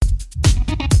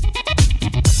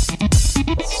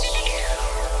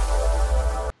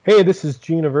Hey, this is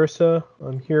Gina Versa.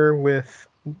 I'm here with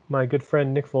my good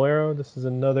friend Nick Valero. This is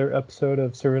another episode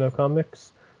of Serving Up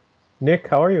Comics. Nick,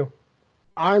 how are you?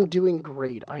 I'm doing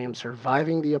great. I am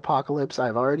surviving the apocalypse.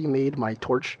 I've already made my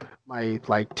torch, my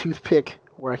toothpick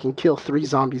where I can kill three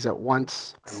zombies at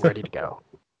once. I'm ready to go.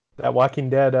 That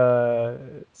Walking Dead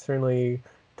certainly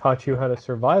taught you how to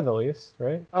survive, at least,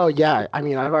 right? Oh yeah, I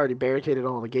mean I've already barricaded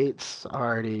all the gates.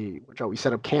 We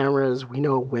set up cameras. We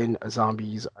know when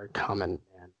zombies are coming,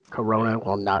 and Corona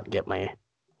will not get me.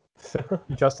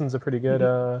 Justin's a pretty good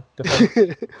defense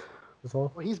as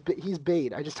well. Well, he's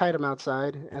bait. I just tied him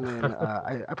outside, and then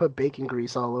I put bacon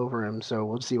grease all over him. So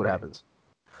we'll see what Right. happens.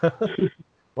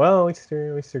 Well, at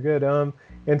least you're good.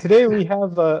 And today we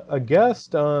have a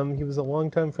guest. He was a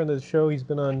longtime friend of the show. He's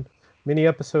been on many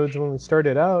episodes when we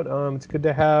started out. It's good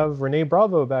to have Renee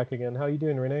Bravo back again. How you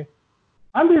doing, Renee?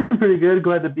 I'm doing pretty good.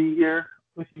 Glad to be here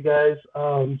with you guys.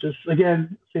 Just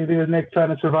again, same thing as Nick, trying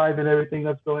to survive and everything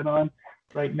that's going on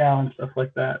right now and stuff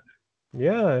like that.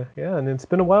 Yeah, and it's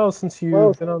been a while since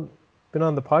Well, you've been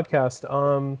on the podcast.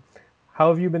 How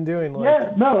have you been doing? Like,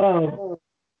 yeah, no,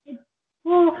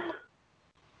 well,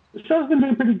 the show's been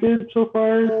doing pretty good so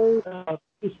far.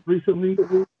 Just recently,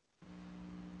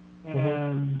 hmm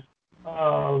and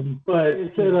but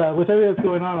it's with everything that's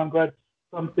going on, I'm glad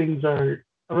some things are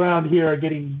around here are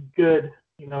getting good.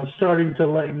 Starting to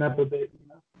lighten up a bit.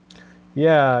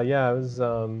 yeah, it was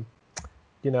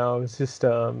just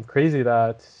crazy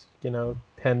that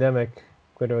pandemic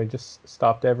literally just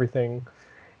stopped everything.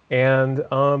 And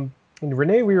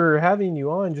Renee, we were having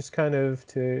you on just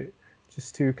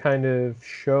to kind of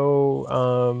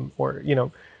show or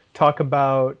talk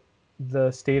about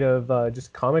the state of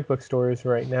just comic book stores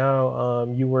right now.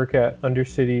 You work at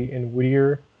Undercity in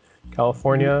Whittier,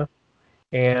 California,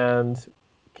 and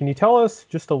can you tell us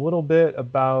just a little bit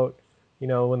about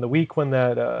when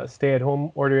that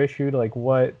stay-at-home order issued, like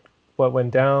what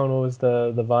went down, what was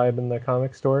the vibe in the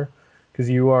comic store? Because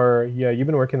you've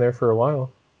been working there for a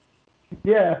while.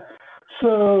 Yeah.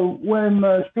 So when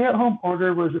the stay-at-home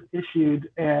order was issued,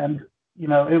 and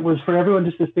it was for everyone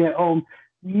just to stay at home,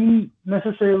 we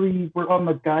necessarily were on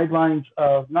the guidelines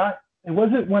of not. It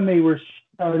wasn't when they were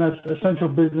telling us essential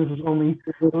businesses only.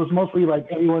 It was mostly like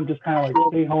everyone just kind of like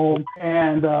stay home,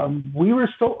 and we were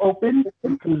still open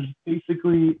because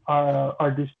basically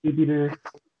our distributor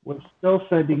was still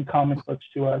sending comic books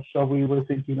to us. So we were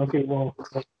thinking, okay, well,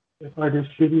 if our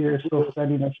distributor is still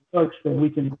sending us books, then we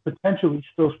can potentially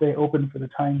still stay open for the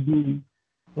time being.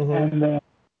 hmm And then,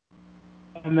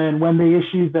 and then when they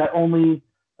issued that only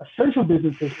essential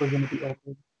businesses were going to be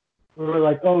open, we were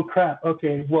like, oh crap,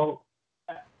 okay, well,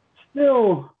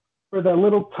 still for the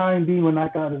little time being when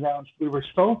that got announced, we were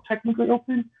still technically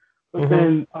open, but hmm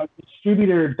then our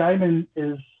distributor Diamond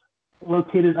is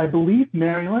located, I believe,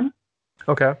 Maryland,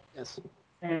 Okay. Yes.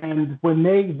 and when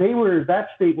they were that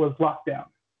state was locked down.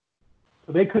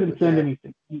 So they couldn't send Yeah.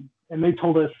 anything. And they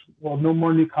told us, well, no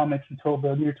more new comics until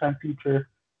the near time future.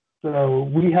 So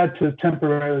we had to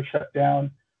temporarily shut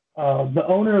down. The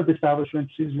owner of the establishment,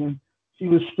 Susan, she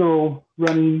was still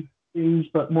running things,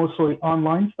 but mostly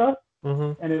online stuff.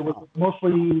 hmm And it was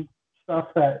mostly stuff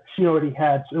that she already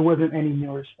had. So it wasn't any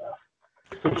newer stuff.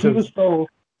 So she So, was still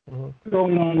mhm.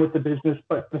 going on with the business,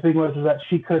 but the thing was is that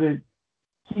she couldn't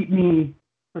keep me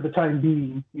for the time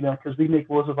being, because we make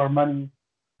most of our money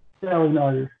selling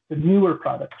our the newer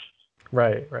products.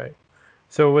 Right.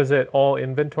 So was it all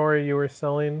inventory you were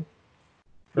selling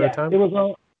for a Yeah, time? it was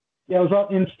all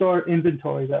in store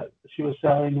inventory that she was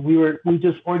selling. We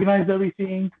just organized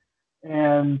everything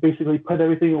and basically put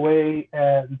everything away,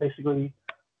 and basically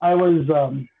I was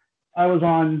um I was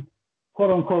on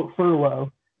quote unquote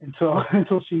furlough until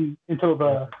until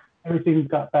the everything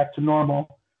got back to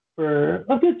normal for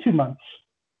a good 2 months.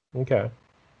 Okay.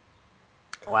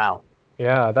 Wow.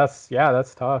 Yeah, that's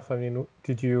tough. I mean,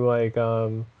 did you like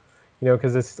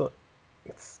because it's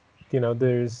it's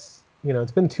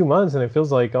been 2 months and it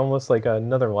feels like almost like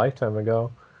another lifetime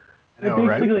ago. I It know,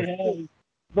 right? basically has.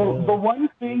 The Yeah. one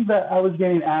thing that I was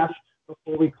getting asked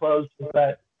before we closed was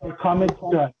that are comics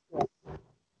done?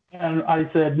 And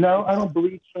I said, no, I don't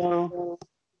believe so.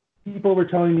 People were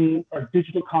telling me, are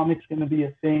digital comics going to be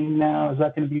a thing now? Is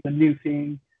that going to be the new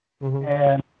thing? hmm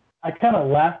And I kind of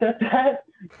laughed at that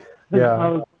because I Yeah.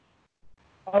 was,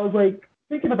 I was like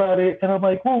thinking about it, and I'm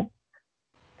like, well,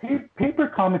 paper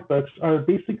comic books are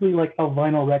basically like how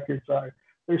vinyl records are.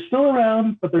 They're still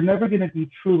around, but they're never going to be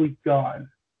truly gone.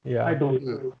 I Yeah. believe.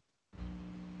 Mm.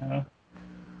 You know?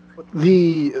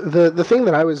 The thing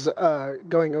that I was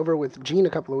going over with Gene a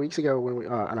couple of weeks ago when we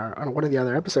on one of the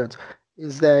other episodes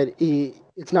is that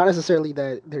it's not necessarily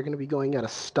that they're going to be going out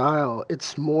of style.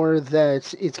 It's more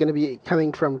that it's going to be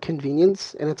coming from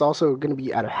convenience, and it's also going to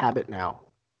be out of habit now.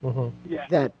 Yeah.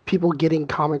 That people getting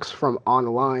comics from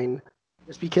online,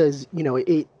 just because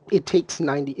it takes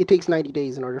 90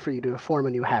 days in order for you to form a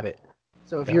new habit.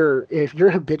 So if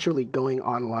you're habitually going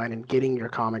online and getting your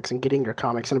comics, and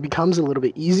it becomes a little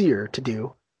bit easier to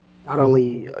do, not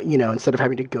only instead of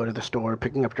having to go to the store,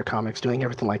 picking up your comics, doing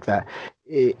everything like that,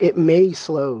 it may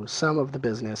slow some of the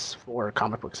business for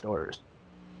comic book stores.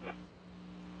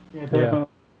 Yeah, definitely.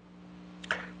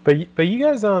 But you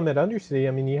guys at Undercity,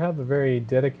 I mean, you have a very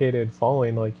dedicated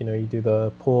following. Like, you do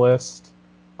the pull list.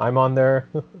 I'm on there.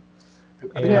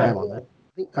 I think I am on there.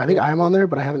 I think I'm on there,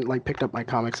 but I haven't picked up my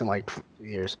comics in 2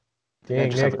 years. Dang,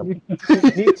 Nick, you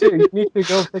need to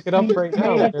go pick it up right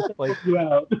now. It's like you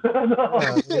out.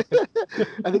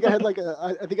 I think I had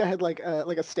like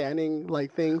a standing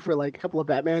thing for a couple of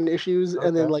Batman issues,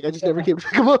 and then I just never came to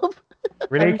pick them up.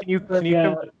 Renee, can you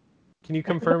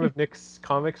confirm if Nick's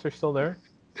comics are still there?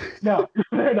 No,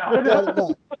 they're not.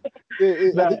 No.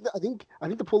 I think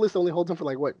the pull list only holds them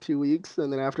for 2 weeks,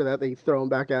 and then after that they throw them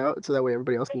back out, so that way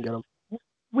everybody else can get them.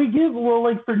 We give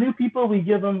for new people, we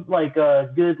give them a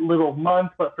good little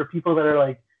month, but for people that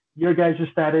are your guys'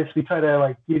 status, we try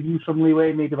to give you some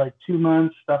leeway, maybe 2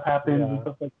 months. Stuff happens and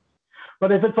stuff like.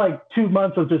 But if it's 2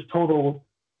 months of just total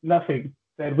nothing,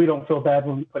 then we don't feel bad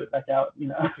when we put it back out.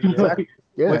 Exactly.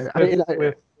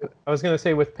 I was gonna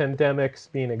say with pandemics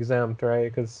being exempt,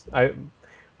 right? Because I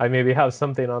maybe have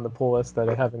something on the pull list that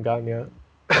I haven't gotten yet.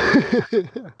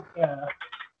 Yeah.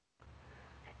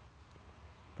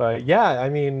 But yeah, I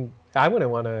mean, I wouldn't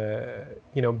want to,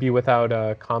 be without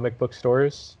comic book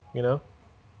stores, Oh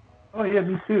yeah,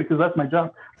 me too, because that's my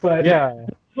job. But yeah,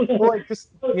 well, just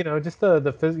the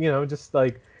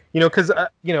because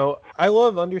I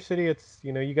love Undercity. It's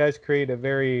you guys create a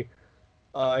very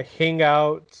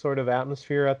hangout sort of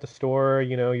atmosphere at the store.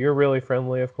 You're really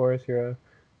friendly, of course. You're a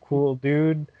cool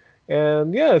dude,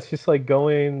 and yeah, it's just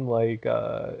going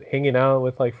hanging out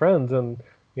with friends, and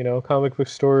comic book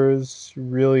stores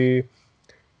really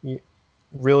kind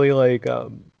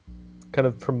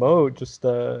of promote just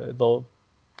the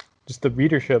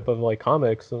readership of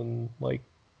comics, and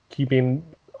keeping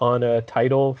on a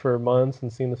title for months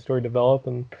and seeing the story develop,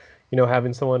 and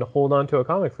having someone hold on to a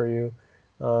comic for you.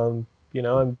 I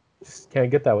just can't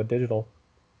get that with digital.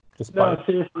 No,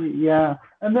 seriously, yeah.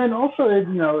 And then also,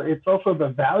 it's also the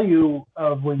value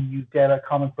of when you get a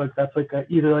comic book that's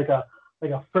either a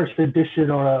first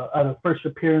edition or a first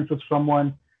appearance of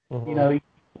someone. Mm-hmm. You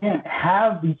can't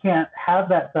have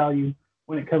that value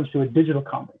when it comes to a digital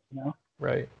comic.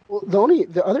 Right. Well,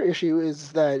 the other issue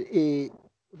is that the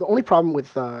only problem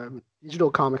with digital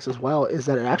comics as well is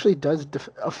that it actually does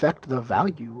affect the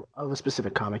value of a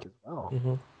specific comic as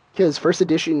well. Because first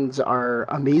editions are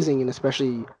amazing, and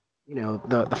especially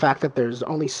the fact that there's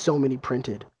only so many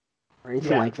printed or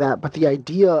anything like that. But the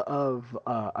idea of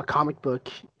a comic book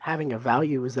having a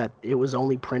value is that it was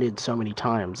only printed so many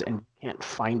times, and you can't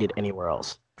find it anywhere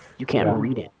else. You can't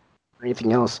read it or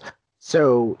anything else.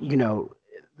 So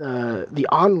the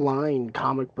online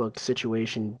comic book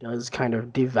situation does kind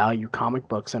of devalue comic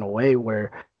books in a way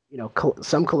where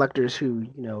some collectors who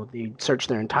they search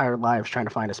their entire lives trying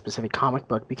to find a specific comic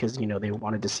book because they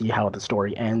wanted to see how the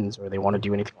story ends, or they want to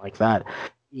do anything like that.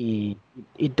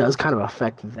 It does kind of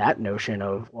affect that notion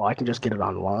of, well, I can just get it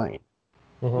online.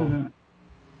 Mm-hmm.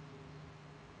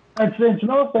 It's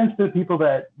no offense to people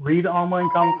that read online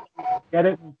comics. Get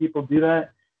it when people do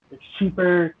that. It's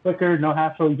cheaper, quicker, no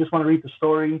hassle. You just want to read the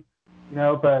story,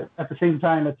 But at the same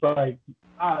time, it's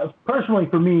personally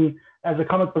for me, as a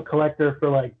comic book collector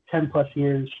for 10 plus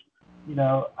years,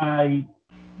 I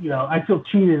feel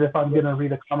cheated if I'm gonna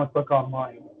read a comic book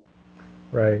online.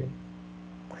 Right.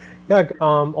 Yeah.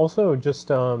 Also, just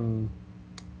also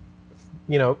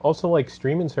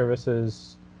streaming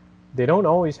services, they don't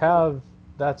always have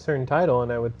that certain title,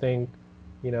 and I would think,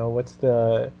 what's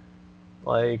the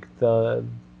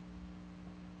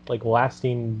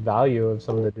lasting value of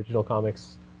some of the digital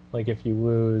comics, if you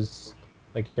lose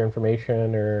your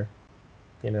information, or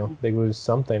they lose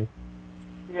something.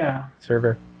 Yeah.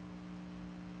 Server.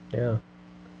 Yeah.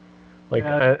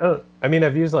 I mean,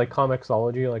 I've used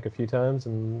Comixology a few times,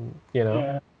 and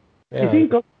Yeah. I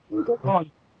think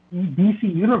on DC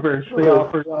Universe they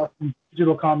offer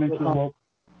digital comics as well.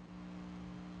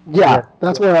 Yeah,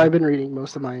 that's where I've been reading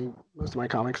most of my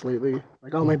comics lately.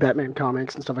 All my Batman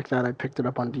comics and stuff like that. I picked it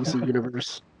up on DC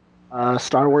Universe.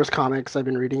 Star Wars comics, I've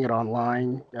been reading it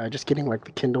online. Just getting the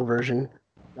Kindle version.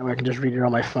 Now I can just read it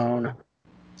on my phone.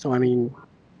 So I mean,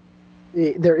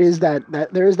 there is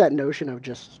that notion of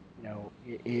just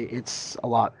it's a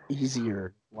lot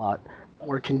easier, a lot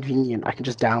more convenient. I can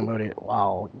just download it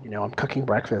while I'm cooking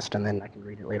breakfast, and then I can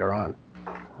read it later on.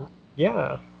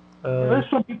 Yeah. There's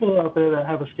some people out there that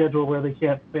have a schedule where they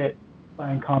can't fit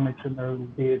buying comics in their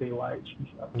day-to-day lives and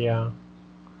stuff. Yeah.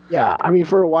 Yeah, I mean,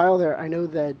 for a while there, I know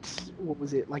that what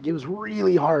was it like? It was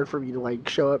really hard for me to like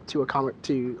show up to a comic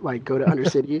to like go to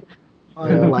Undercity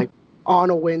on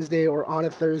a Wednesday or on a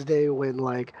Thursday when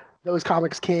like those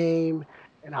comics came,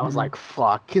 and I was like,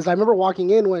 fuck, because I remember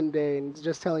walking in one day and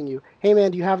just telling you, hey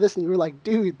man, do you have this? And you were like,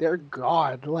 dude, they're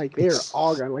gone, like they're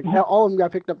all gone, like all of them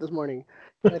got picked up this morning.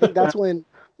 And I think that's when.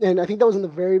 And I think that was in the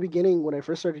very beginning when I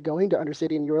first started going to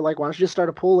Undercity, and you were like, "Why don't you just start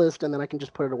a pull list, and then I can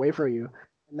just put it away for you."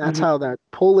 And that's how that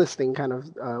pull list thing kind of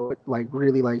like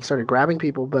really like started grabbing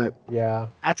people. But yeah,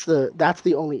 that's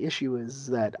the only issue is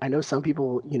that I know some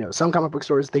people, some comic book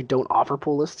stores they don't offer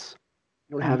pull lists.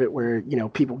 You don't have it where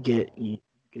people you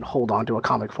can hold on to a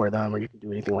comic for them, or you can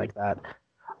do anything like that.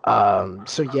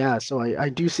 So I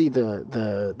do see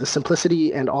the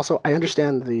simplicity, and also I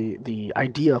understand the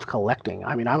idea of collecting.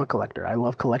 I mean, I'm a collector. I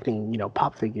love collecting,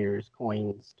 pop figures,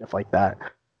 coins, stuff like that.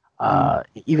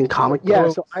 Even comic. Yeah,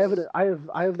 so I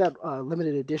have that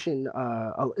limited edition.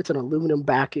 It's an aluminum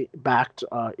backed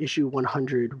issue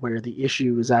 100, where the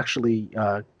issue is actually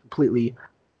completely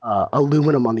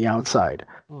aluminum on the outside,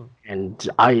 and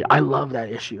I love that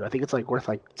issue. I think it's like worth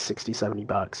like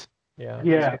 $60-$70.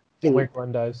 Yeah. Where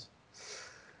Glenn dies.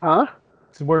 Huh?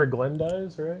 It's where Glenn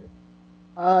dies, right?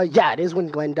 Yeah, it is when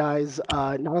Glenn dies.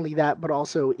 Not only that, but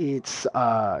also it's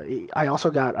I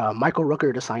also got Michael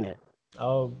Rooker to sign it.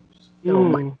 Oh.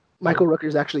 Michael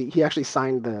Rooker's actually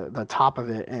signed the top of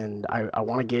it, and I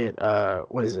want to get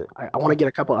what is it? I want to get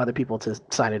a couple other people to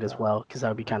sign it as well, because that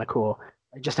would be kind of cool.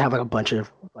 Like, just to have like a bunch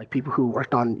of like people who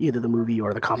worked on either the movie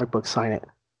or the comic book sign it.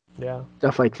 Yeah.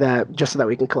 Stuff like that, just so that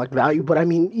we can collect value. But I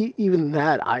mean, even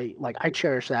that, I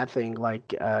cherish that thing.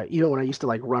 Like, even when I used to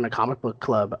like run a comic book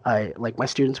club, my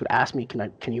students would ask me,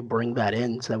 can you bring that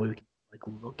in so that we can like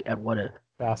look at what a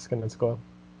bask in its glow.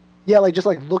 Yeah, like just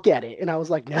like look at it, and I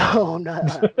was like, no, I'm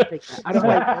not. I don't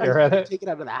like take it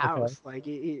out of the house. Okay. Like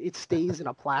it stays in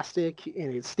a plastic,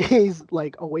 and it stays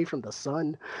like away from the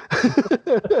sun.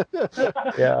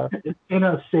 Yeah, it's in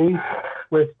a safe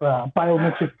with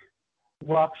biometric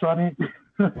locks on it.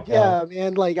 Yeah,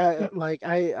 man.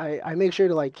 I make sure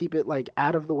to like keep it like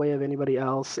out of the way of anybody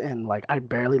else, and like I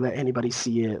barely let anybody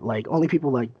see it. Like only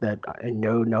people like that I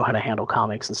know how to handle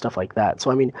comics and stuff like that. So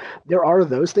I mean, there are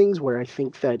those things where I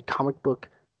think that comic book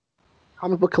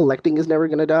collecting is never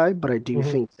gonna die, but I do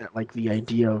think that like the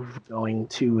idea of going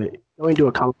to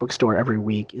a comic book store every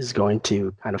week is going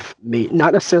to kind of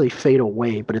not necessarily fade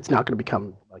away, but it's not going to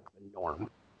become like the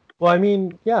norm. Well, I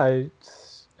mean, yeah,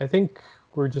 I think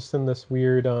we're just in this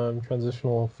weird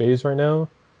transitional phase right now.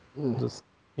 Just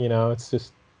it's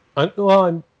just kind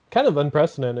of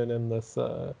unprecedented in this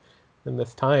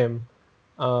time,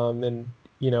 and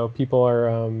people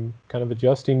are kind of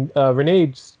adjusting. Renee,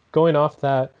 just going off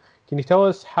that, can you tell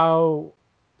us how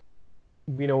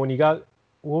when you got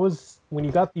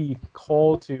the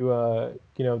call to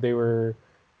they were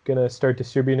gonna start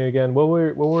distributing again? What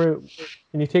were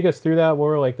can you take us through that? What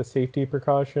were like the safety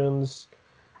precautions?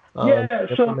 So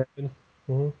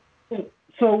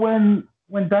when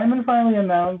Diamond finally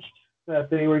announced that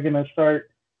they were going to start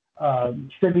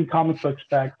sending comic books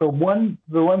back, the one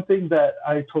thing that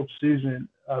I told Susan,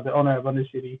 the owner of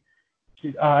Undercity,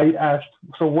 I asked,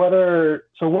 so what are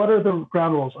the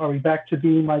ground rules? Are we back to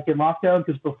being like in lockdown?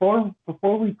 Because before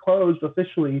we closed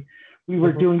officially, we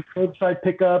were doing curbside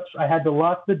pickups. I had to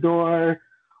lock the door.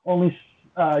 Only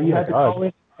you had to call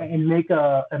in and make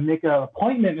an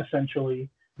appointment essentially.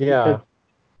 Yeah.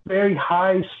 Very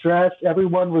high stress.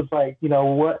 Everyone was like,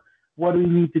 what do we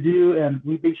need to do? And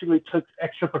we basically took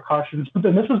extra precautions. But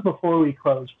then this was before we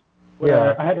closed.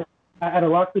 Yeah. I had to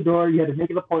lock the door. You had to make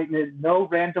an appointment. No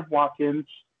random walk-ins.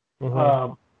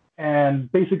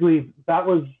 And basically that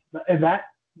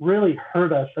really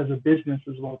hurt us as a business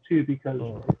as well too, because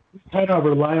we kind of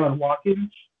rely on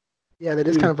walk-ins. Yeah, that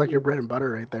is kind of like your bread and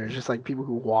butter right there. It's just like people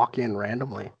who walk in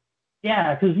randomly.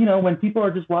 Yeah, because when people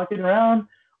are just walking around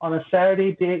on a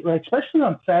Saturday day, like especially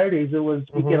on Saturdays,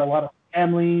 we get a lot of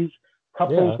families,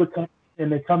 couples would come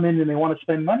and they come in and they want to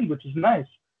spend money, which is nice.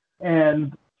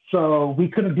 And so we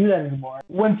couldn't do that anymore.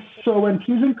 When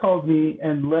Susan called me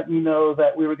and let me know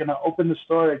that we were going to open the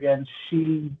store again,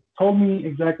 she told me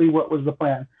exactly what was the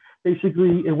plan.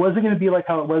 Basically, it wasn't going to be like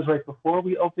how it was right before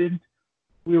we opened.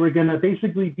 We were going to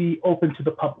basically be open to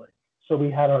the public. So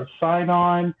we had our sign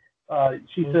on.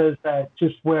 She says that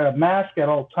just wear a mask at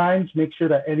all times. Make sure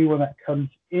that anyone that comes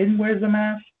in wears a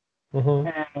mask.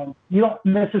 And you don't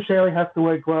necessarily have to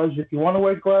wear gloves. If you want to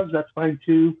wear gloves, that's fine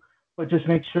too. But just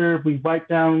make sure we wipe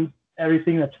down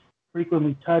everything that's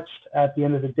frequently touched at the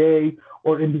end of the day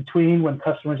or in between when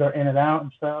customers are in and out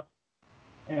and stuff.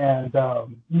 And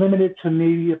limit it to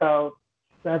maybe about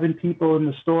 7 people in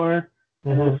the store.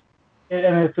 And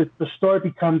if the store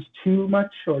becomes too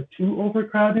much or too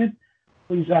overcrowded,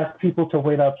 please ask people to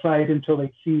wait outside until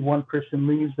they see one person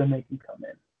leaves, then they can come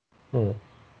in.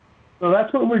 So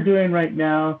that's what we're doing right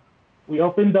now. We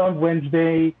opened on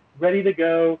Wednesday, ready to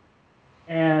go,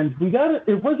 and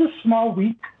it was a small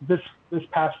week this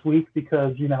past week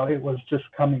because it was just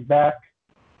coming back.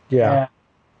 Yeah. And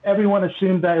everyone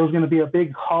assumed that it was going to be a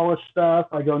big haul of stuff.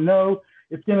 I go, no,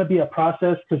 it's going to be a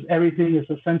process because everything is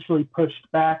essentially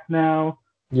pushed back now.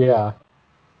 Yeah.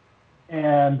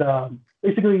 And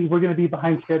basically, we're going to be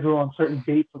behind schedule on certain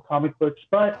dates of comic books,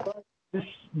 but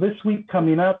this week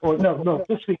coming up, or no,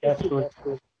 this week actually,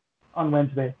 on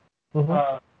Wednesday,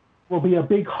 will be a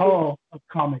big haul of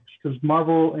comics because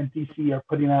Marvel and DC are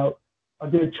putting out a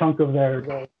good chunk of their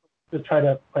to try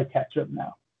to play catch up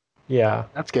now. Yeah,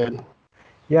 that's good.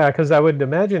 Yeah, because I would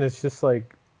imagine it's just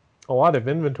like a lot of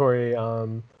inventory.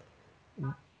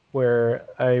 Where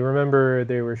I remember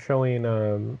they were showing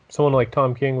someone like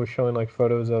Tom King was showing like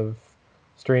photos of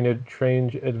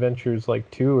Strange Adventures like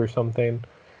 2 or something.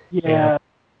 Yeah.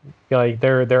 Like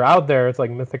they're out there. It's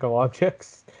like mythical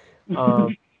objects.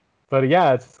 But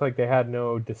yeah, it's just like they had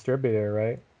no distributor,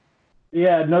 right?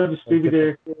 Yeah, no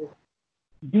distributor.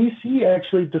 DC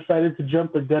actually decided to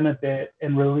jump the gun a bit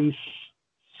and release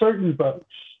certain books.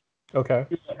 Okay.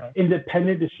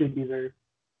 Independent distributor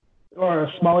or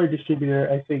a smaller distributor,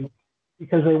 I think,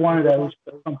 because they wanted to at least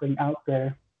put something out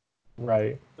there.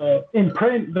 Right. In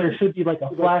print, there should be like a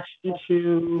Flash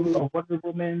issue, a Wonder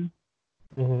Woman,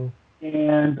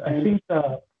 and I think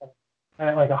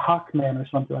like a Hawkman or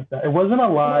something like that. It wasn't a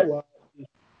lot,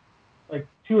 like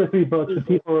 2 or 3 books, and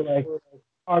people were like,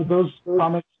 are those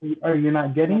comics are you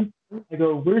not getting? I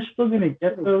go, we're still going to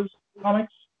get those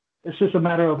comics. It's just a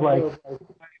matter of like, who's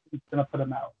going to put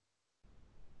them out.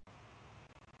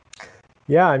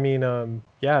 Yeah, I mean,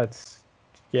 it's,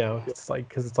 it's like,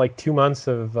 because it's like 2 months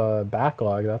of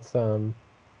backlog. That's, that's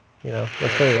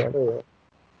very,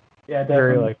 yeah,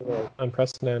 very like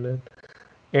unprecedented.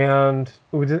 And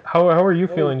how are you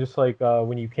feeling? Just like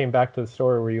when you came back to the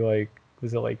store, were you like,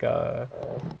 was it like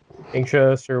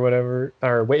anxious or whatever?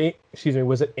 Or wait, excuse me,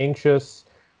 was it anxious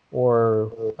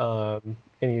or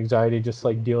any anxiety just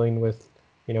like dealing with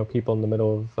people in the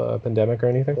middle of a pandemic or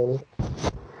anything?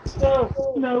 So,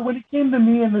 when it came to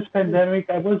me in this pandemic,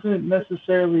 I wasn't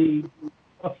necessarily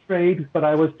afraid, but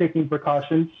I was taking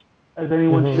precautions, as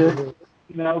anyone should,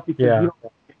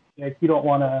 because you don't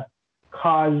want to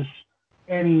cause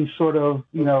any sort of,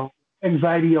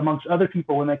 anxiety amongst other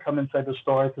people when they come inside the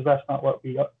store, because that's not what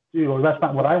we do, or that's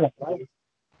not what I want to do.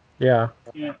 Yeah.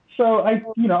 So I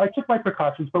took my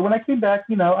precautions, but when I came back,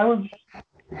 I was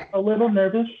a little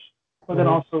nervous, but then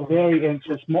also very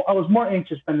anxious. I was more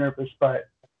anxious than nervous, but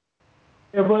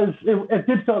it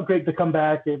did feel great to come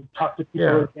back and talk to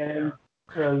people again.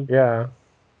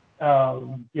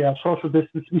 Social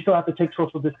distance. We still have to take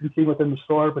social distancing within the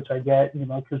store, which I get,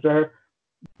 because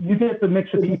you get the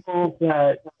mix of people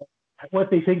that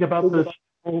what they think about this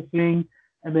whole thing,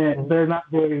 and then they're not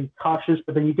very cautious,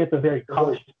 but then you get the very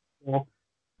cautious people.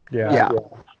 Yeah.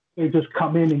 They just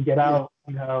come in and get out,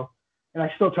 And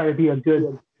I still try to be a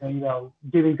good,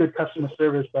 giving good customer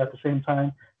service, but at the same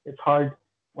time, it's hard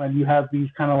when you have these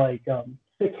kind of like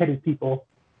thick-headed people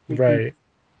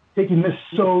taking this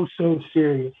so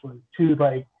seriously to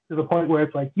the point where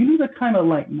it's like you need to kind of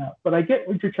lighten up. But I get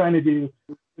what you're trying to do,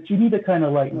 but you need to kind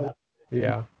of lighten up.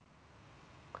 Yeah.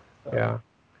 So. Yeah.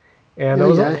 And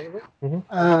no,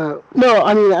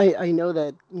 I mean I know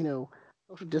that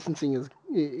social distancing is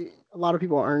a lot of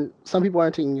people aren't. Some people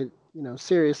aren't taking it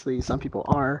seriously. Some people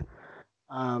are.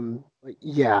 But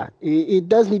yeah, it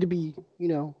does need to be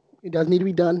it does need to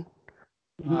be done.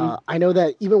 I know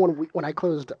that even when I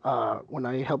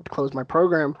helped close my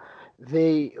program,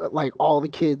 they like all the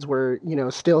kids were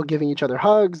still giving each other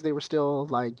hugs. They were still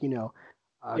like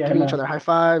giving each other high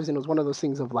fives, and it was one of those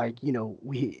things of like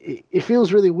it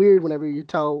feels really weird whenever you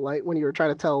when you're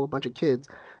trying to tell a bunch of kids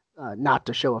not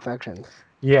to show affection.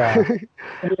 Yeah.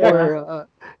 Or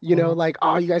like,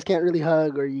 oh, you guys can't really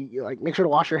hug, or you like make sure to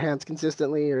wash your hands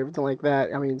consistently, or everything like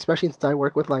that. I mean, especially since I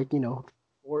work with 4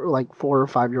 or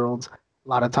 5 year olds. A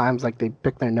lot of times, like they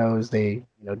pick their nose, they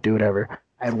do whatever.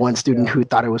 I had one student who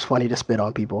thought it was funny to spit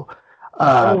on people.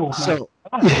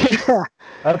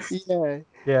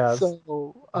 Yeah. So,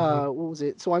 what was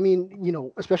it? So, I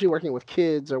mean, especially working with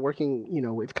kids or working,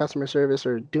 with customer service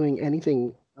or doing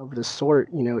anything of the sort,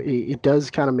 it does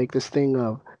kind of make this thing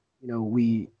of,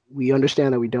 we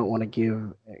understand that we don't want to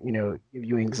give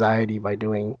you anxiety by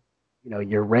doing,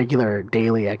 your regular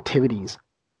daily activities,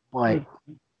 but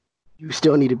you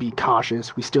still need to be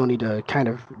cautious. We still need to kind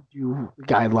of do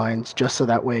guidelines just so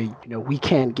that way, we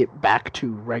can get back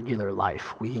to regular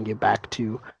life. We can get back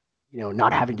to,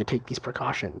 not having to take these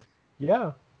precautions.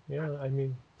 Yeah. Yeah. I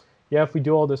mean, yeah, if we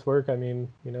do all this work, I mean,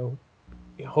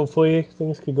 hopefully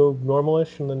things could go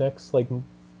normalish in the next like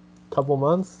couple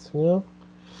months, at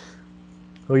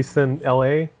least in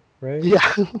LA, right? Yeah.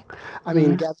 I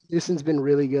mean, Gavin Newsom's been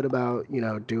really good about,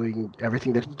 doing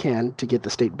everything that he can to get the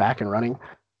state back and running.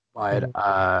 But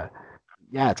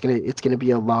yeah, it's gonna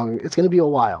be a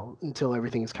while until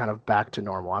everything's kind of back to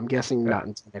normal. I'm guessing not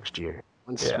until next year.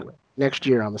 Next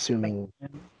year, I'm assuming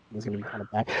it's gonna be kind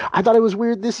of back. I thought it was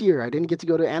weird this year. I didn't get to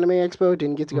go to Anime Expo,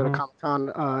 didn't get to go to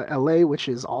Comic-Con LA, which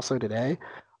is also today.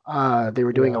 They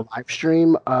were doing a live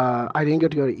stream. I didn't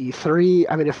get to go to E3.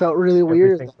 I mean, it felt really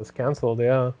weird. Everything was canceled,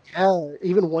 yeah. Yeah,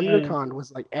 even WonderCon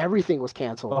was like everything was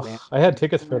canceled, man. I had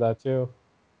tickets for that too.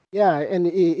 Yeah, and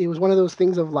it was one of those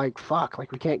things of like, fuck,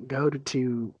 like we can't go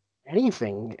to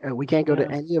anything. We can't go to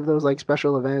any of those like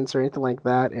special events or anything like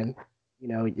that. And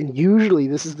and usually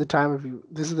this is the time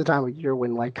of year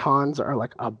when like cons are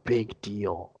like a big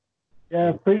deal.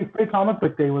 Yeah, free comic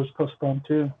book day was postponed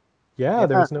too. Yeah,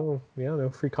 there was no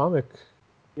free comic.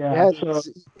 Yeah,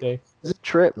 it's a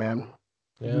trip, man.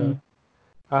 Yeah.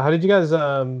 How did you guys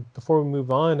before we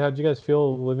move on? How did you guys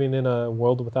feel living in a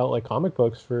world without like comic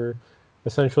books for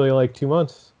essentially like 2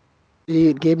 months?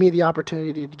 It gave me the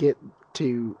opportunity to get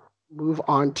to move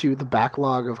on to the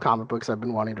backlog of comic books I've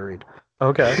been wanting to read.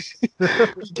 Okay.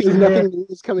 Because nothing new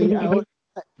was coming out.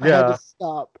 I had to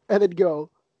stop and then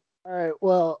go, all right,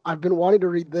 well, I've been wanting to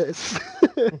read this.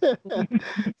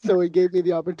 So it gave me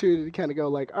the opportunity to kind of go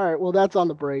like, all right, well, that's on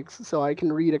the breaks. So I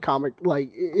can read a comic. Like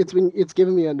it's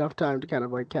given me enough time to kind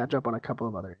of like catch up on a couple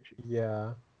of other issues.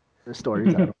 Yeah. The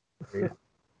stories I don't read.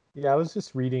 Yeah, I was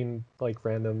just reading like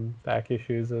random back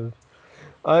issues of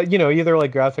either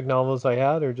like graphic novels I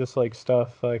had or just like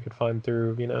stuff I could find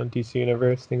through, DC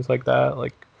Universe, things like that.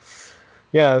 Like,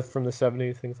 yeah, from the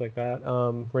 70s, things like that.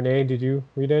 Renee, did you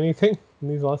read anything in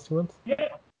these last 2 months? Yeah.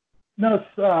 No,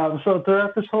 so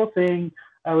throughout this whole thing,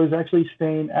 I was actually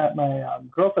staying at my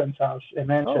girlfriend's house in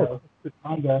Rancho,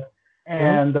 Cucamonga.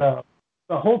 And the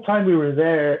whole time we were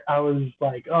there, I was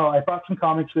like, I brought some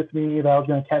comics with me that I was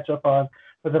going to catch up on.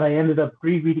 But then I ended up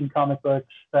rereading comic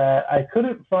books that I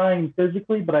couldn't find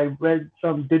physically, but I read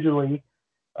some digitally.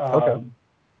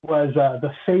 Was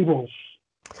the Fables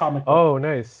comic book. Oh,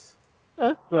 nice.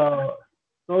 So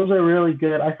those are really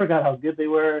good. I forgot how good they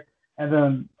were. And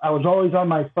then I was always on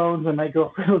my phones, and my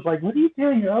girlfriend was like, "What are you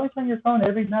doing? You're always on your phone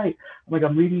every night." I'm like,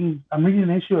 "I'm reading an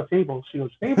issue of Fables." She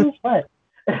goes, "Fables? What?"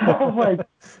 And I'm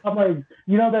like,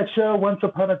 that show Once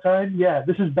Upon a Time? Yeah,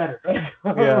 this is better.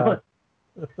 Yeah.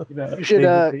 You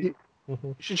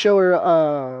should show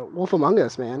her Wolf Among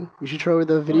Us, man. You should show her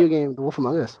the video game, The Wolf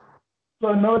Among Us.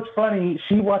 So no, it's funny.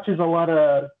 She watches a lot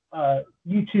of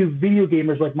YouTube video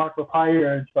gamers like Mark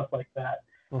Lapire and stuff like that.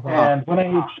 And when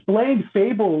I explained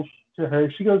Fables to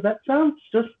her, she goes, "That sounds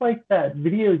just like that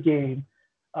video game,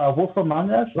 Wolf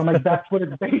Among Us." I'm like, "That's what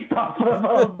it's based off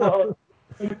of."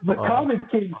 The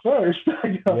comic came first.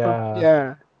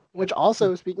 Yeah. Which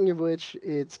also, speaking of which,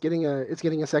 it's getting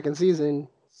a second season.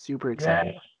 Super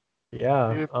excited.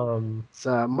 Yeah. So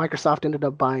Microsoft ended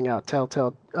up buying out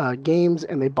Telltale Games,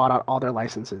 and they bought out all their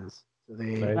licenses. So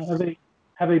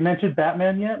have they mentioned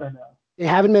Batman yet or no? They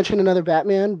haven't mentioned another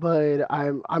Batman, but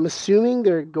I'm assuming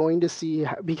they're going to see,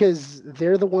 because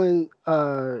they're the one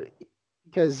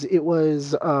because it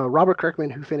was Robert Kirkman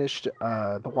who finished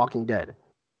The Walking Dead.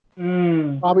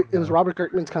 It was Robert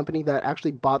Kirkman's company that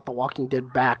actually bought The Walking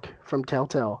Dead back from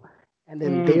Telltale, and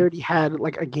then they already had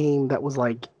like a game that was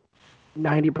like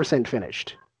 90%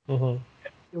 finished.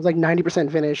 It was like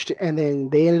 90% finished, and then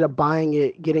they ended up buying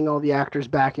it, getting all the actors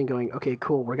back, and going, "Okay,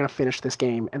 cool, we're gonna finish this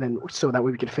game," and then so that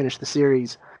way we could finish the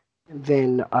series. And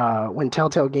then when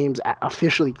Telltale Games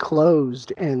officially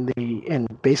closed, and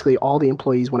basically all the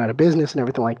employees went out of business and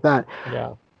everything like that.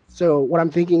 Yeah. So what I'm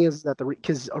thinking is that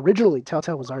because originally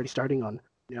Telltale was already starting on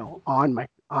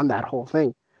that whole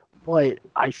thing, but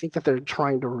I think that they're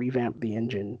trying to revamp the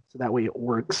engine so that way it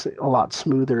works a lot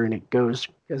smoother, and it goes,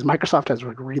 because Microsoft has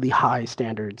like really high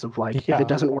standards of like, if it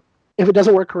doesn't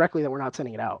work correctly, then we're not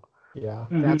sending it out. Yeah.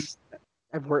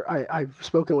 I've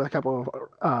spoken with a couple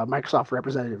of Microsoft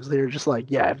representatives. They're just like,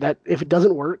 yeah, if it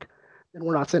doesn't work, then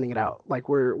we're not sending it out. Like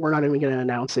we're not even going to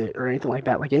announce it or anything like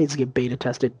that. Like it needs to get beta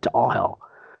tested to all hell.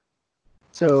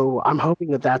 So I'm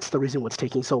hoping that that's the reason what's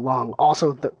taking so long.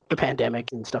 Also, the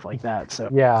pandemic and stuff like that. So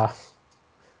Yeah.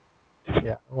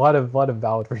 Yeah. A lot of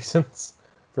valid reasons.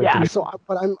 Yeah. So,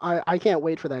 but I can't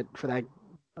wait for that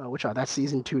that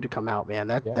season 2 to come out, man.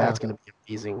 That's gonna be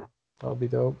amazing. That'll be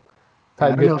dope. Yeah,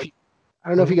 I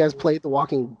don't know if you guys played the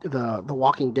Walking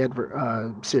Dead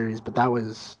series, but that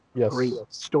was great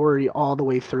story all the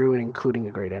way through and including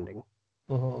a great ending.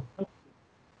 Mm-hmm.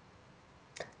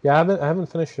 Yeah, I haven't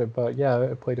finished it, but yeah,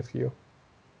 I played a few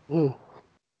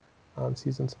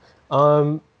seasons.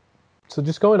 So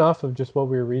just going off of just what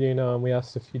we were reading, we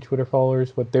asked a few Twitter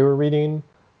followers what they were reading.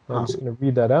 I'm just going to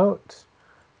read that out.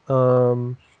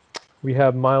 We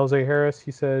have Miles A. Harris.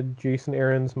 He said Jason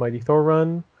Aaron's Mighty Thor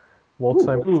run, Walt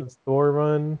Simonson's Thor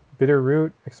run, Bitter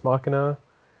Root, Ex Machina,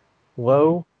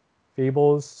 Low,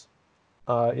 Fables,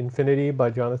 Infinity by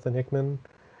Jonathan Hickman,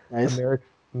 nice.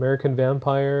 American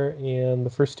Vampire, and the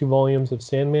first 2 volumes of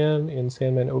Sandman and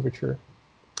Sandman Overture.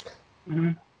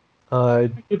 Good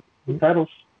titles.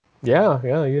 Yeah.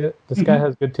 This guy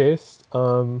has good taste.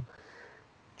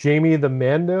 Jamie the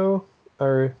Mando,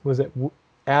 or was it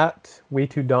at Way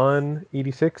to Dawn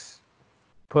 86,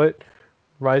 put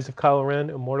Rise of Kylo Ren,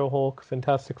 Immortal Hulk,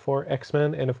 Fantastic Four,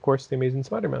 X-Men, and of course The Amazing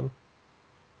Spider-Man.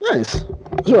 Nice.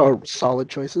 Those are solid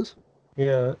choices.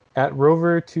 Yeah. At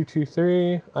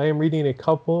Rover223, I am reading a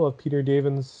couple of Peter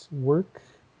Davin's work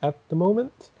at the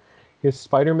moment. His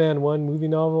Spider-Man 1 movie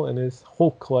novel and his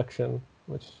Hulk collection,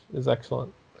 which is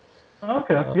excellent.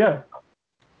 Okay, yeah.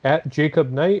 At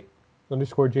Jacob Knight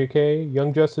 _JK,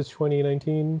 Young Justice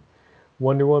 2019,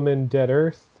 Wonder Woman Dead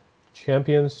Earth,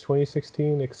 Champions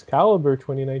 2016, Excalibur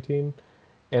 2019,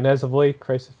 and as of late,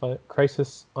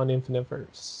 Crisis on Infinite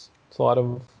Verse. It's a lot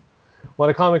of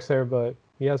comics there, but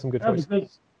he has some good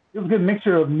choices. It was a good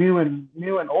mixture of new and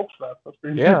old stuff. That's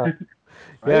pretty good. Right?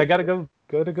 Yeah, I gotta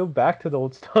go back to the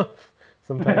old stuff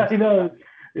sometimes. I know.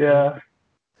 Yeah.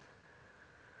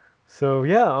 So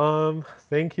yeah,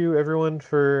 thank you everyone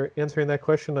for answering that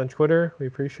question on Twitter. We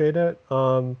appreciate it.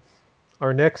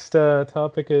 Our next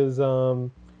topic is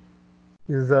kind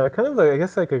of I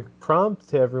guess like a prompt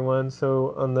to everyone.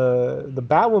 So on the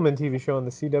Batwoman TV show on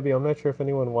the CW, I'm not sure if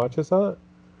anyone watches that.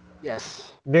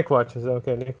 Yes. Nick watches.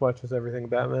 Okay, Nick watches everything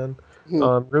Batman.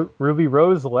 Ruby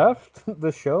Rose left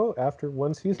the show after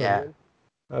 1 season. Yeah.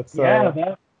 That's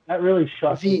that really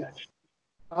shocked me.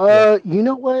 You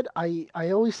know what? I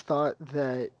always thought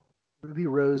that Ruby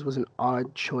Rose was an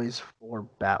odd choice for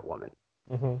Batwoman.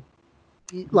 Mm-hmm.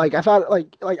 Like I thought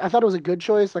it was a good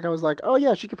choice. Like I was like, oh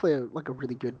yeah, she could play a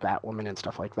really good Batwoman and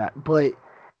stuff like that. But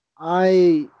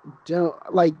I don't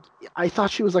like. I thought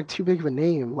she was like too big of a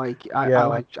name.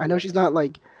 I know she's not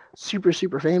like super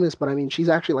famous, but I mean she's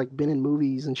actually like been in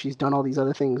movies and she's done all these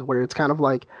other things where it's kind of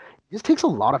like this takes a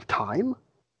lot of time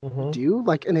to do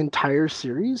like an entire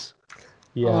series.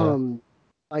 Yeah.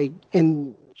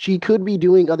 And she could be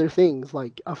doing other things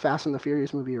like a Fast and the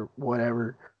Furious movie or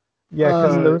whatever. Yeah,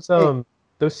 because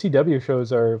those CW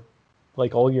shows are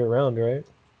like all year round, right?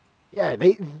 Yeah,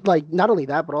 they like not only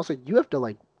that, but also you have to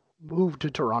like move to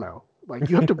Toronto. Like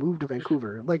you have to move to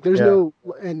Vancouver. Like there's no,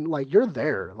 and like you're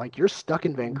there. Like you're stuck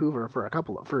in Vancouver for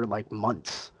like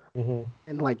months. Mm-hmm.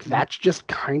 And like that's just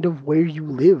kind of where you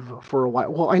live for a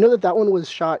while. Well, I know that one was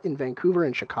shot in Vancouver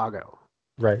and Chicago.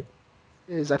 Right.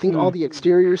 I think all the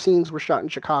exterior scenes were shot in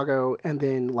Chicago, and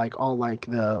then like all like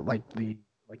the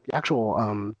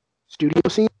actual studio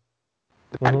scene,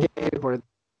 the Batcave or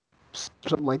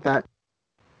something like that.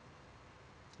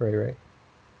 Right.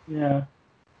 Yeah.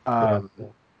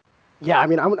 Yeah, I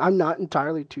mean, I'm not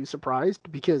entirely too surprised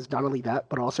because not only that,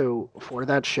 but also for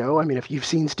that show, I mean, if you've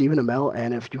seen Stephen Amell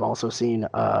and if you've also seen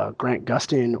Grant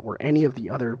Gustin or any of the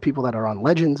other people that are on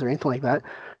Legends or anything like that,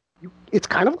 it's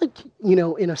kind of like, in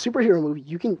a superhero movie,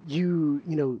 you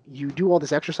do all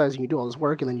this exercise and you do all this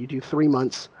work and then you do 3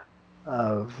 months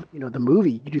of, the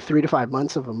movie. You do 3 to 5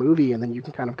 months of a movie and then you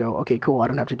can kind of go, okay, cool, I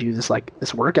don't have to do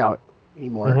this workout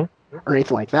anymore. Or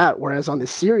anything like that. Whereas on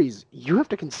this series, you have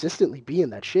to consistently be in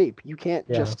that shape. You can't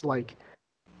just like,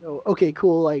 okay,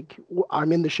 cool. Like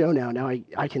I'm in the show now. Now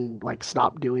I can like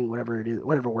stop doing whatever it is,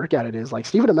 whatever workout it is. Like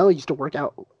Stephen Amell used to work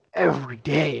out every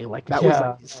day. Like that was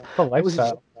like a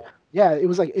lifestyle. It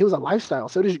was a lifestyle.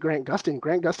 So does Grant Gustin.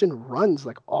 Grant Gustin runs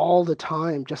like all the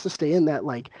time just to stay in that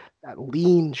like that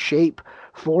lean shape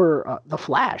for the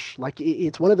Flash. Like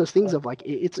it's one of those things of like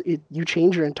you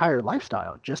change your entire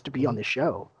lifestyle just to be on this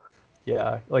show.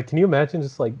 Yeah, like can you imagine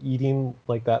just like eating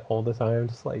like that all the time?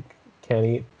 Just like can't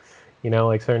eat,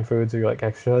 like certain foods or like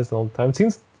exercise all the time. It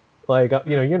seems Like,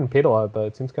 you're getting paid a lot, but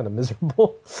it seems kind of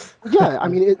miserable. Yeah, I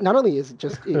mean, not only is it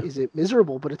is it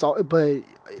miserable, but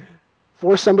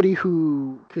for somebody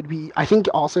who could be, I think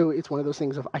also it's one of those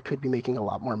things of I could be making a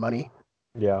lot more money,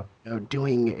 Yeah.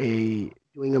 doing a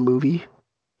movie.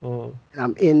 Mm. And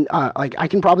I'm in like I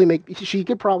can probably make she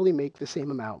could probably make the same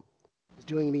amount as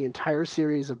doing the entire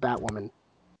series of Batwoman,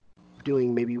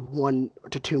 doing maybe 1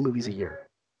 to 2 movies a year.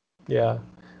 Yeah,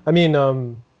 I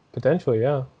mean, potentially,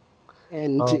 yeah.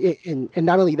 And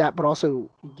not only that, but also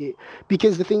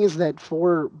because the thing is that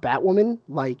for Batwoman,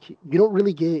 like you don't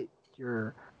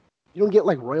get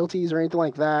like royalties or anything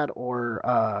like that,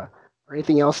 or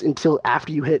anything else until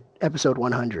after you hit episode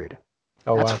 100.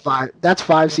 Oh That's wow. That's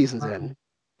 5 seasons in.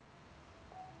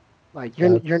 Like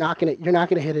you're not gonna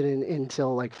hit it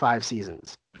until like 5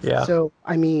 seasons. Yeah. So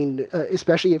I mean,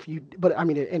 especially if you, but I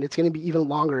mean, and it's gonna be even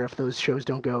longer if those shows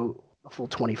don't go a full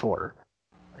 24.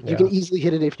 You can easily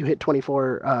hit it if you hit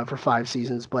 24 for 5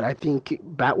 seasons, but I think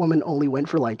Batwoman only went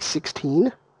for like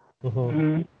 16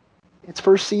 its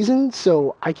first season,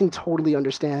 so I can totally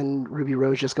understand Ruby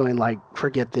Rose just going like,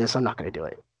 "Forget this, I'm not going to do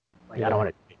it. Like, I don't want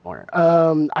to do it anymore."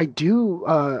 I do.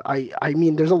 I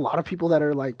mean, there's a lot of people that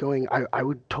are like going, I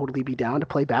would totally be down to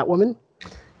play Batwoman.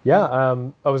 Yeah.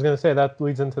 I was gonna say that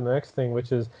leads into the next thing,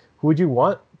 which is who would you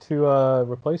want to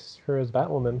replace her as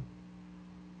Batwoman?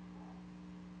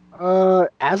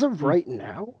 As of right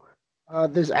now,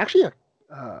 there's actually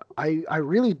I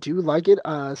really do like it.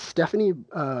 Stephanie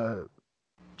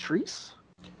Treese.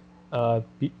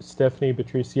 Stephanie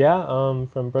Beatrice, yeah,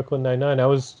 from Brooklyn Nine-Nine. That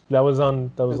was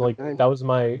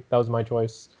my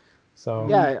choice. So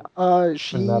yeah,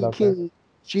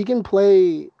 she can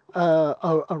play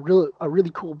a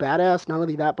really cool badass. Not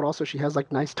only that, but also she has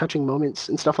like nice touching moments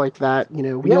and stuff like that.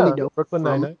 We only know Brooklyn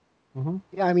Nine-Nine. Mm-hmm.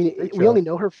 Yeah, I mean, we only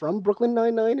know her from Brooklyn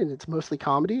Nine-Nine, and it's mostly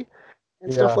comedy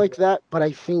and stuff like that. But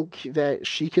I think that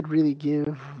she could really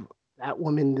give that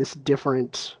woman this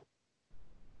different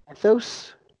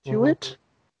ethos to it.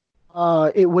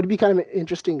 It would be kind of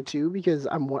interesting too, because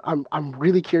I'm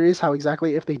really curious how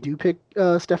exactly, if they do pick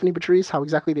Stephanie Beatrice, how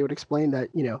exactly they would explain that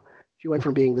she went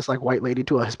from being this like white lady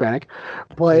to a Hispanic,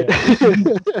 but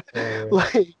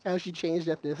like how she changed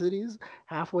ethnicities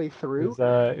halfway through.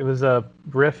 It was a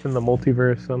riff in the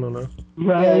multiverse. I don't know.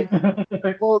 Right. Yeah.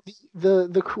 Well,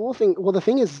 the cool thing. Well, the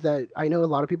thing is that I know a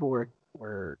lot of people were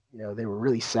they were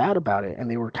really sad about it, and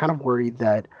they were kind of worried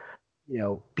that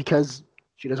because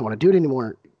she doesn't want to do it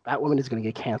anymore, Batwoman is going to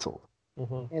get canceled.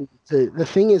 And the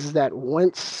thing is that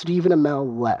once Stephen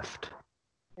Amell left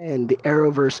and the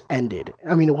Arrowverse ended,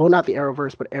 I mean, well, not the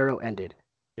Arrowverse, but Arrow ended.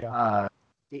 Yeah.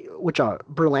 Which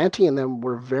Berlanti and them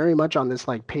were very much on this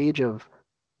like page of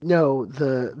no,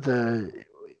 the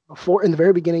before, in the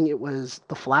very beginning, it was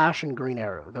the Flash and Green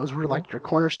Arrow. Those were like your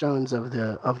cornerstones of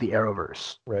the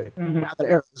Arrowverse. Right. Now that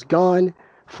Arrow's gone,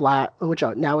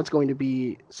 now it's going to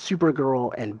be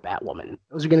Supergirl and Batwoman.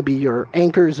 Those are going to be your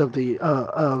anchors of the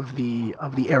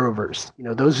Arrowverse.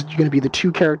 Those are going to be the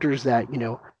two characters that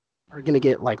are going to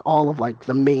get like all of like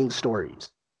the main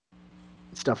stories,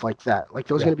 stuff like that. Like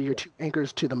those are going to be your two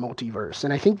anchors to the multiverse,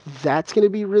 and I think that's going to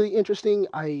be really interesting.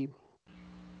 I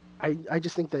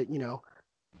just think that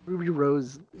Ruby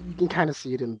Rose, you can kind of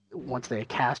see it once they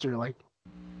cast her. Like,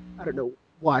 I don't know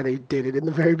why they did it in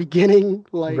the very beginning.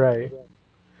 Like, right.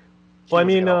 Well, I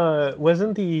mean,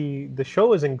 wasn't the show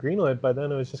wasn't greenlit by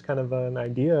then? It was just kind of an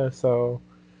idea. So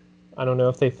I don't know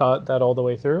if they thought that all the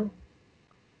way through.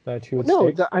 That she would.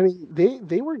 No, I mean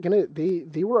they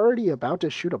were already about to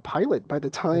shoot a pilot by the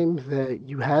time that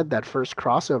you had that first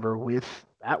crossover with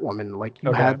Batwoman. Like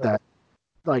you had that,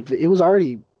 like it was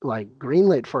already like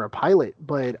greenlit for a pilot.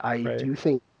 But I just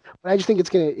think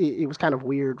it was kind of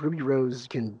weird. Ruby Rose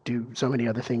can do so many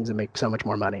other things and make so much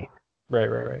more money.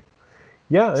 Right.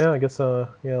 Yeah. I guess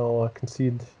I'll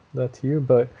concede that to you.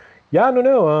 But yeah, I don't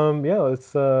know.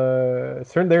 It's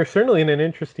they're certainly in an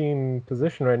interesting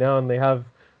position right now, and they have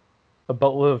a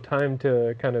boatload of time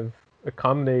to kind of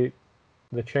accommodate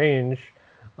the change.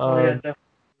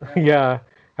 Yeah.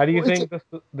 How do you think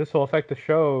this will affect the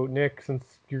show, Nick?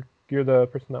 Since you're the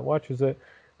person that watches it,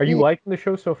 are you liking the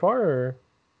show so far? Or?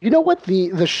 You know what?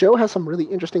 The show has some really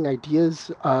interesting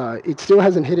ideas. It still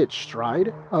hasn't hit its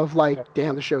stride of like,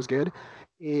 damn, the show's good.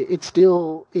 It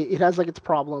still has like its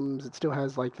problems. It still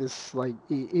has like this like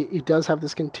it does have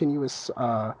this continuous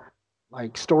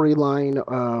like storyline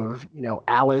of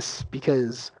Alice,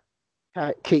 because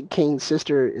Kate Kane's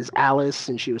sister is Alice,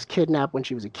 and she was kidnapped when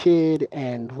she was a kid,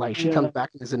 and like she comes back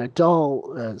as an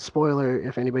adult. Spoiler: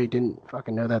 if anybody didn't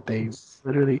fucking know that, they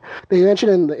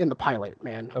mentioned in the pilot,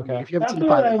 man. Okay. I mean, if you haven't That's seen the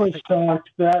what pilot, I was shocked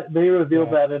that they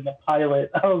revealed that in the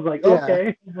pilot. I was like,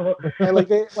 okay. And like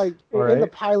they like All in the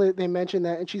right. pilot they mentioned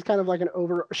that, and she's kind of like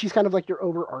she's kind of like your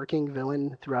overarching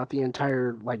villain throughout the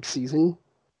entire like season,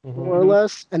 more or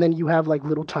less. And then you have like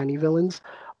little tiny villains.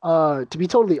 To be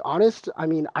totally honest, I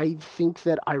mean, I think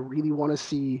that I really want to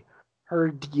see her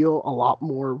deal a lot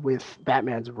more with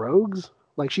Batman's rogues.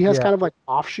 Like she has Yeah. kind of like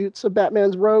offshoots of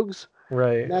Batman's rogues.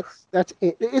 Right. And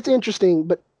it's interesting,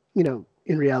 but you know,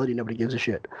 in reality, nobody gives a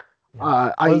shit.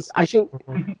 Yeah. I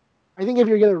think if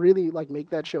you're gonna really like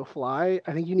make that show fly,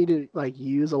 I think you need to like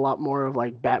use a lot more of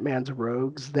like Batman's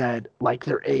rogues that like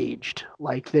they're aged,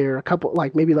 like they're a couple,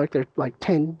 like maybe like they're like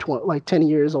 10, 20, like 10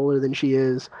 years older than she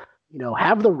is. You know,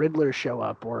 have the Riddler show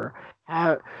up, or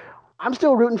have. I'm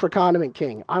still rooting for Condiment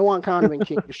King. I want Condiment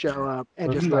King to show up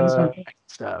and just like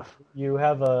stuff. You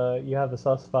have a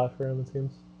soft spot for him, it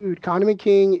seems. Dude, Condiment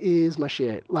King is my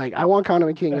shit. Like, I want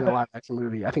Condiment King in a live action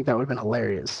movie. I think that would have been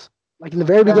hilarious. Like in the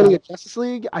very beginning of Justice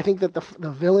League, I think that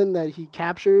the villain that he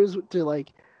captures to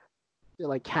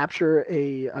capture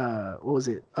a what was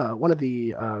it? One of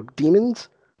the demons.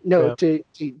 No, to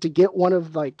get one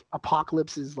of like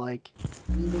Apocalypse's like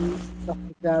demons, stuff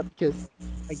like that, because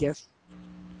I guess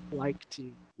I like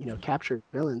to capture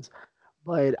villains.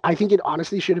 But I think it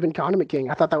honestly should have been Condiment King.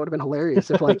 I thought that would have been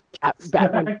hilarious if like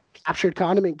Batman captured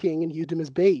Condiment King and used him as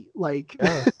bait. Like,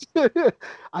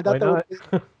 I thought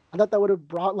that would have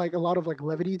brought like a lot of like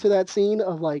levity to that scene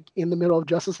of like in the middle of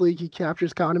Justice League, he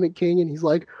captures Condiment King and he's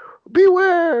like,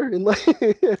 "Beware!" and like,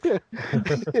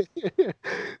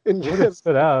 and would have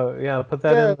stood out. Yeah, put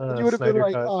that in. You would have been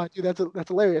like, cut. "Oh, dude, that's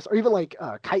hilarious," or even like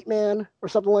Kite Man or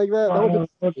something like that. That would have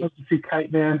been. I'd love to see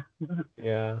Kite Man.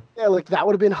 Yeah. Yeah, like that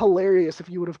would have been hilarious if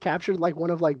you would have captured like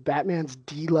one of like Batman's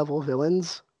D-level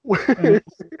villains,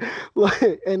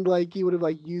 and like he would have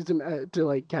like used him to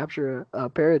like capture a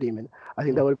parademon. I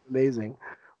think that would have been amazing.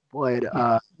 But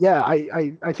yeah,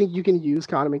 I think you can use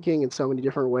Condiment King in so many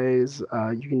different ways.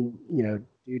 You can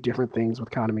do different things with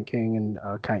Condiment King and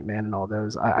Kite Man and all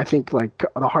those. I think like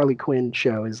the Harley Quinn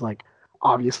show is like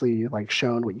obviously like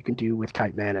shown what you can do with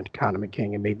Kite Man and Condiment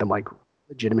King and made them like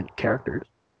legitimate characters.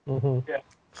 Mm-hmm.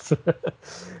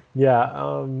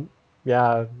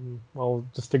 Yeah. I'll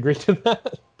just agree to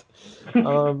that.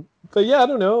 But yeah, I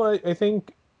don't know. I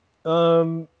think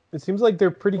it seems like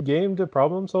they're pretty game to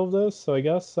problem solve this. So I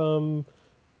guess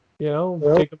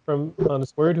take them from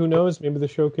honest word. Who knows? Maybe the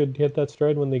show could hit that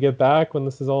stride when they get back, when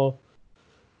this is all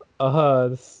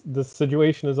this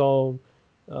situation is all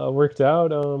worked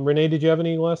out. Renee, did you have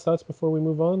any last thoughts before we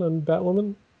move on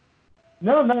Batwoman?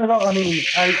 No, not at all. I mean,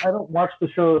 I don't watch the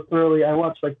show thoroughly. I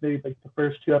watched like maybe like the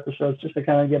first 2 episodes just to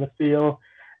kind of get a feel.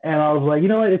 And I was like, you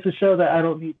know what? It's a show that I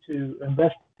don't need to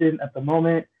invest in at the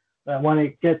moment. When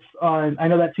it gets on, I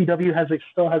know that CW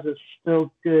still has a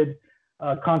good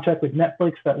contract with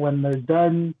Netflix. That when they're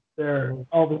done, the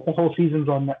whole season's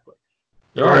on Netflix.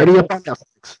 They're already up on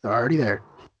Netflix. They're already there.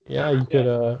 Yeah, you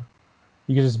could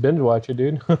just binge watch it,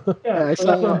 dude. Yeah, I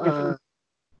saw.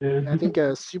 I think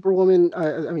Superwoman.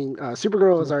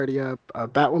 Supergirl is already up.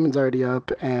 Batwoman's already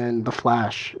up, and The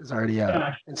Flash is already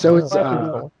up. And so is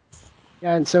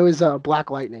and so is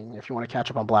Black Lightning. If you want to catch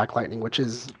up on Black Lightning, which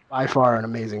is by far an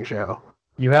amazing show.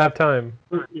 You have time.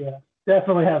 Yeah,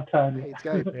 definitely have time. Hey, it's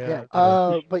good. Yeah.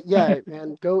 But yeah,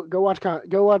 man, go watch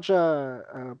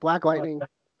Black Lightning.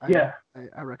 I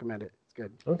recommend it. It's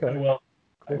good. Okay.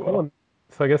 I will.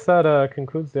 So I guess that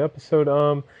concludes the episode.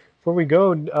 Before we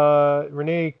go,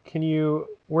 Renee,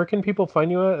 where can people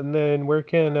find you at, and then where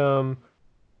can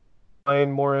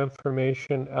find more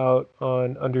information out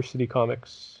on Undercity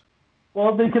Comics?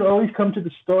 Well, they can always come to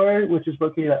the store, which is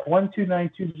located at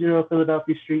 12920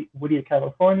 Philadelphia Street, Whittier,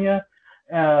 California.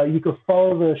 You can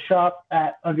follow the shop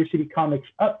at Undercity Comics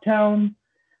Uptown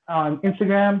on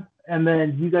Instagram, and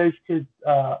then you guys could,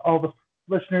 all the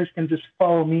listeners can just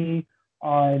follow me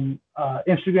on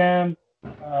Instagram,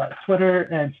 Twitter,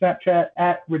 and Snapchat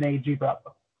at Renee G.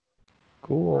 Bravo.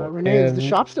 Cool. Renee, is the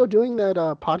shop still doing that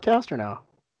podcast or no?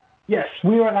 Yes,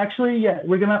 we are actually. Yeah,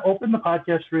 we're gonna open the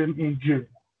podcast room in June.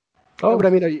 Oh, but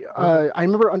I mean, I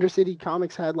remember Undercity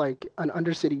Comics had like an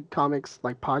Undercity Comics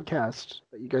like podcast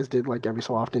that you guys did like every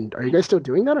so often. Are you guys still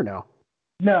doing that or no?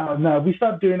 No, we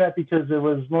stopped doing that because it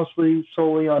was mostly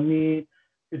solely on me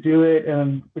to do it,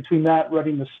 and between that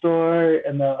running the store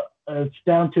and it's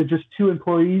down to just 2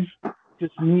 employees,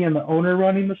 just me and the owner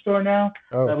running the store now.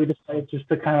 That we decided just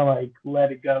to kind of like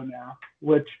let it go now.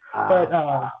 But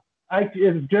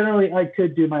Generally I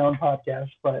could do my own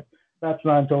podcast, but that's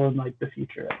not until in like the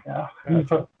future right now.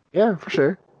 Gotcha. Yeah, for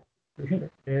sure.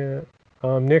 Yeah.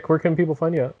 Nick, where can people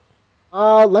find you at?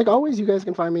 Like always, you guys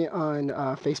can find me on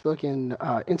Facebook and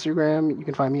Instagram. You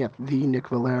can find me at the Nick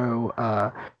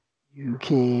Valero. You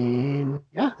can,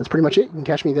 yeah, that's pretty much it. You can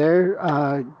catch me there.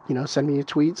 Send me a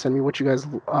tweet. Send me what you guys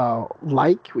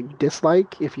like, what you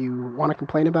dislike. If you want to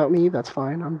complain about me, that's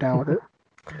fine. I'm down with it.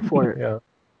 For it. Yeah.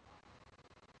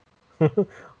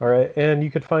 All right, and you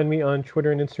could find me on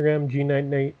Twitter and Instagram,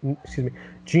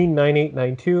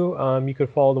 G9892. You could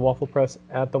follow the Waffle Press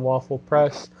at the Waffle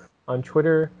Press on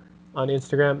Twitter, on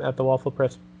Instagram at the Waffle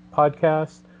Press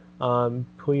Podcast.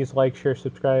 Please like, share,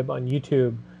 subscribe on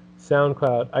YouTube,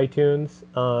 SoundCloud, iTunes,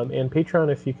 and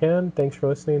Patreon if you can. Thanks for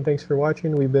listening. Thanks for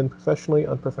watching. We've been Professionally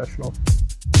Unprofessional.